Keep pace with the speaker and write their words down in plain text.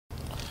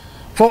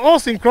For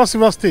us in Cross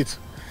River State,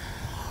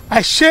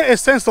 I share a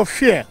sense of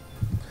fear.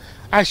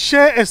 I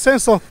share a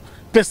sense of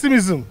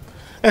pessimism,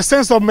 a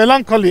sense of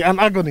melancholy and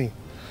agony.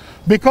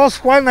 Because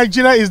while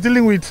Nigeria is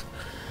dealing with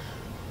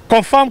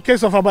confirmed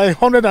case of about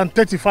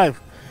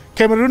 135,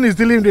 Cameroon is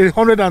dealing with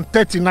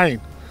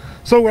 139.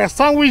 So we are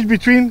sandwiched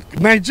between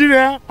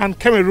Nigeria and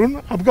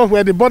Cameroon, and because we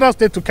are the border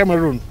state to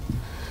Cameroon.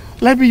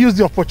 Let me use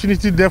the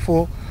opportunity,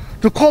 therefore,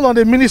 to call on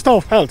the Minister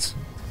of Health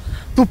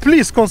to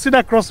please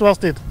consider Cross River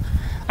State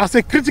as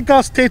a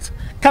critical state,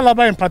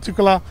 Calabar in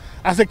particular,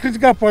 as a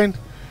critical point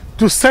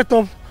to set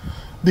up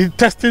the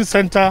testing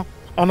center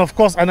and, of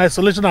course, an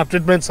isolation and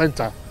treatment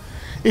center.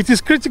 It is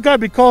critical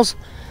because,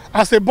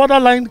 as a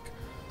borderline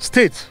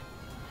state,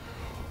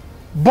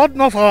 but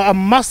not for a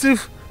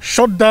massive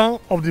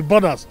shutdown of the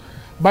borders.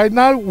 By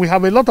now, we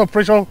have a lot of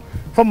pressure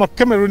from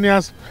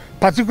Cameroonians,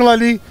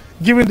 particularly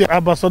given the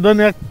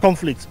Ambassadorial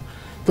conflict,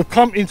 to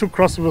come into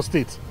Cross River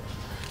State.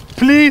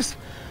 Please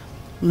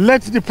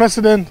let the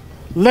President,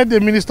 let the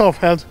Minister of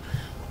Health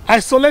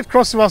isolate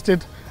Cross River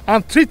State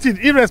and treat it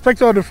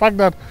irrespective of the fact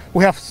that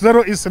we have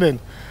zero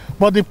incident.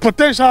 But the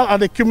potential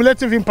and the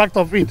cumulative impact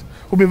of it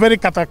will be very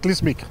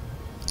cataclysmic.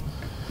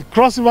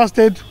 Cross River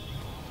State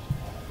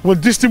will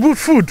distribute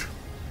food,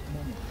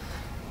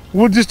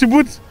 will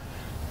distribute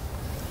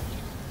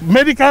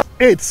medical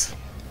aids,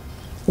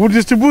 will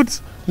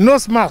distribute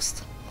nose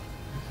masks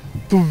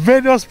to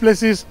various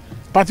places,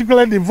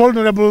 particularly the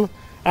vulnerable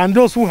and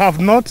those who have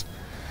not.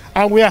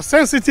 And we are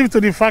sensitive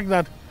to the fact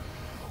that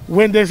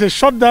when there's a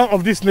shutdown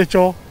of this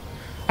nature,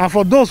 and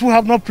for those who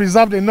have not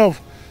preserved enough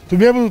to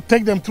be able to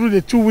take them through the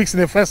 2 weeks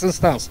in the first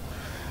instance,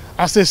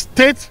 as a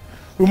state,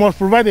 we must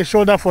provide a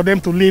shoulder for them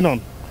to lean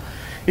on.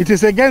 It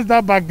is against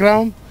that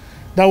background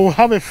that we'll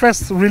have a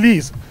first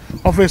release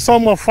of a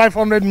sum of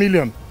 500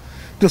 million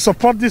to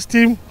support this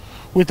team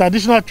with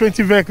additional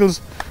 20 vehicles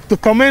to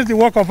commence the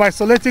work of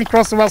isolating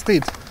Cross River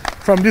State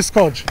from this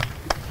scourge.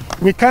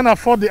 We can't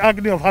afford the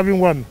agony of having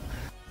one.